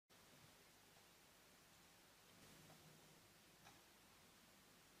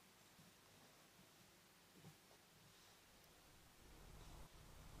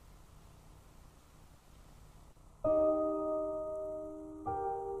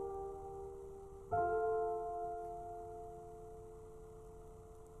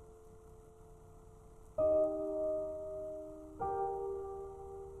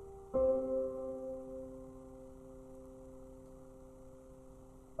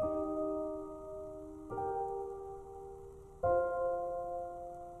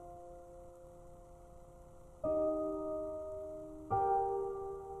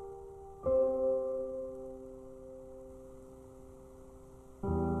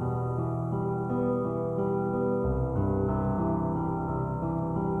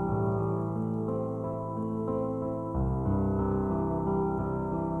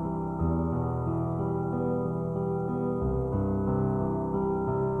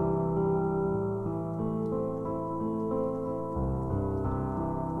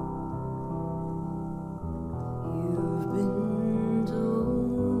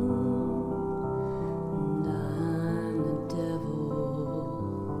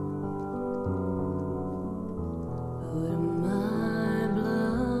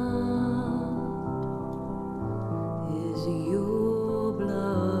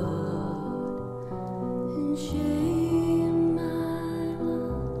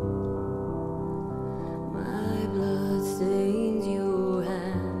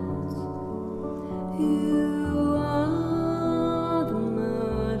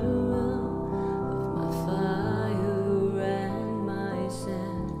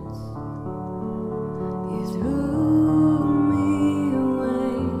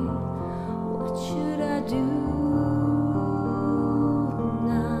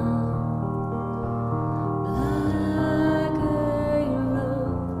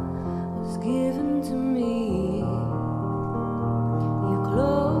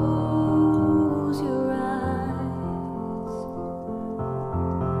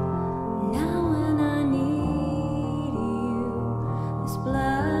This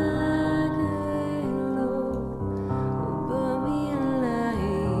black halo will burn me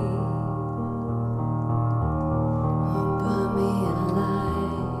alive, will burn me alive.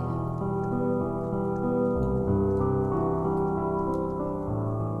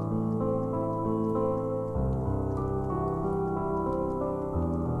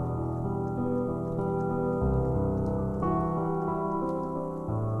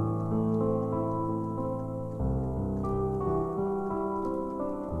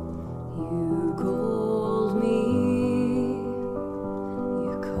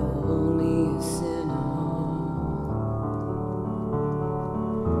 You called me a sinner.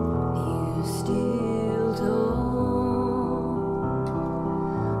 You still don't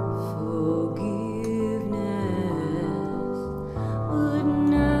forgiveness, but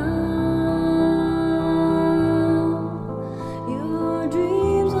now your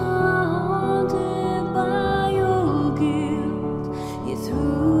dreams are haunted by your guilt. You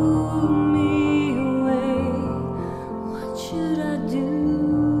threw me away. What should I do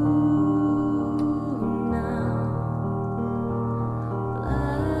now?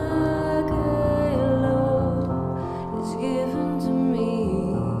 Black halo is given to me.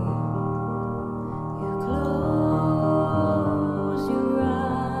 You close your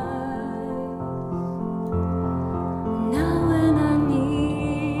eyes. Now when I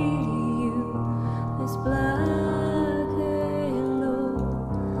need you, this black halo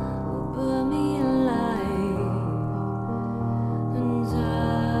will burn me alive and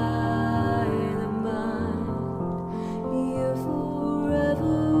tie the mind. Here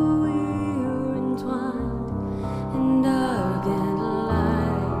forever we're entwined in dark and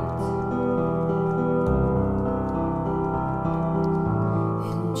light.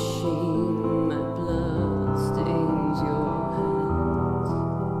 In shame my blood stains your hands.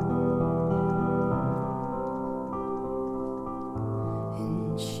 In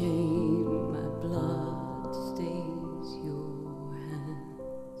shame my blood stains your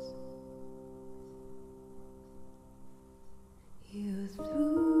hands. You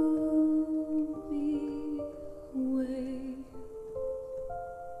threw me away.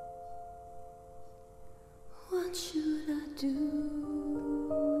 What should I do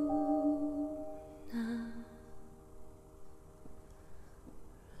now?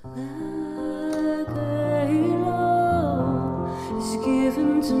 Black halo is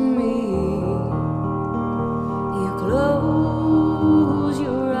given to me. You close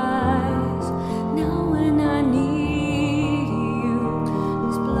your eyes. Now when I need you,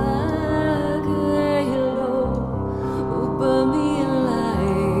 this black halo will burn me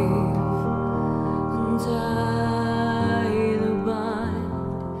alive and tie the bind.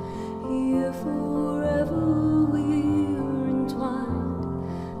 Here forever we're entwined,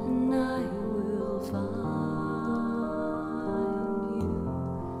 and I will find you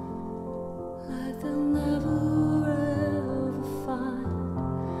like they'll never ever find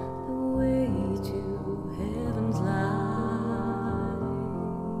the way to heaven's light.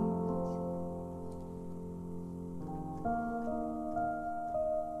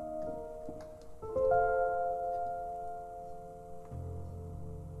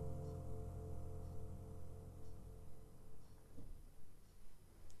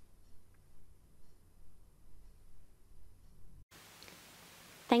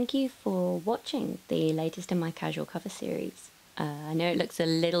 Thank you for watching the latest in my casual cover series. I know it looks a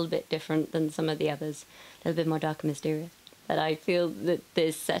little bit different than some of the others, a little bit more dark and mysterious, but I feel that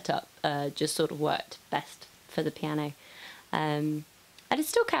this setup just sort of worked best for the piano. And it's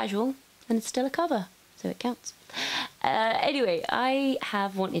still casual, and it's still a cover, so it counts. Anyway, I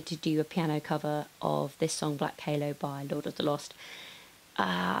have wanted to do a piano cover of this song Black Halo by Lord of the Lost,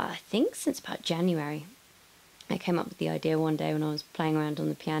 I think since about January. I came up with the idea one day when I was playing around on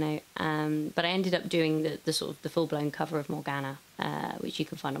the piano, but I ended up doing the sort of the full-blown cover of Morgana, which you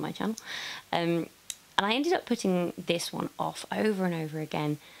can find on my channel. And I ended up putting this one off over and over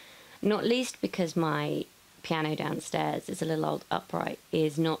again, not least because my piano downstairs is a little old upright,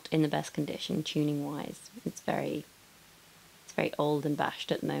 is not in the best condition tuning-wise. It's very old and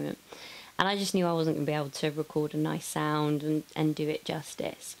bashed at the moment. And I just knew I wasn't going to be able to record a nice sound and do it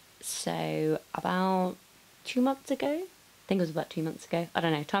justice. So about 2 months ago, I think it was about 2 months ago, I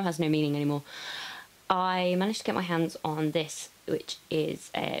don't know, time has no meaning anymore, I managed to get my hands on this, which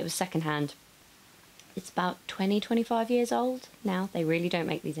is, it was secondhand. It's about 20-25 years old now. They really don't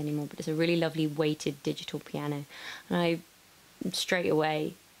make these anymore, but it's a really lovely weighted digital piano. And I straight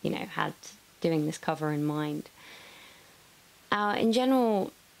away, you know, had doing this cover in mind. In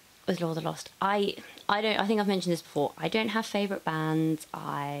general, with Lord of the Lost, I I think I've mentioned this before. I don't have favourite bands.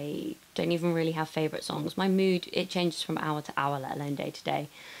 I don't even really have favourite songs. My mood, it changes from hour to hour, let alone day to day.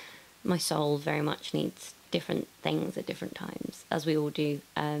 My soul very much needs different things at different times, as we all do.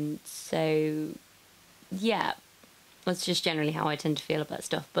 So, yeah, that's just generally how I tend to feel about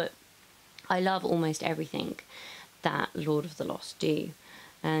stuff. But I love almost everything that Lord of the Lost do.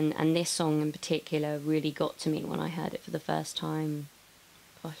 And this song in particular really got to me when I heard it for the first time.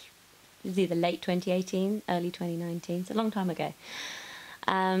 Gosh, it was either late 2018, early 2019. It's a long time ago.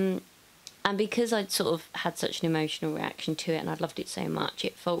 And because I'd sort of had such an emotional reaction to it and I'd loved it so much,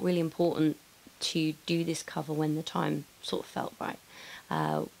 it felt really important to do this cover when the time sort of felt right,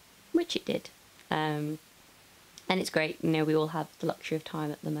 which it did. And it's great, you know, we all have the luxury of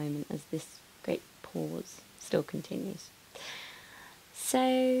time at the moment as this great pause still continues. So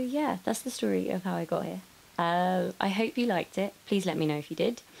yeah, that's the story of how I got here. I hope you liked it. Please let me know if you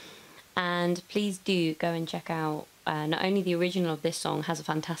did. And please do go and check out, not only the original of this song has a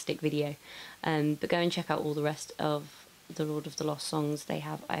fantastic video, but go and check out all the rest of the Lord of the Lost songs. They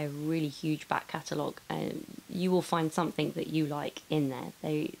have a really huge back catalogue, and you will find something that you like in there.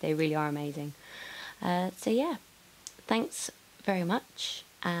 They really are amazing. So yeah, thanks very much,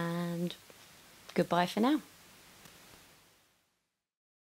 and goodbye for now.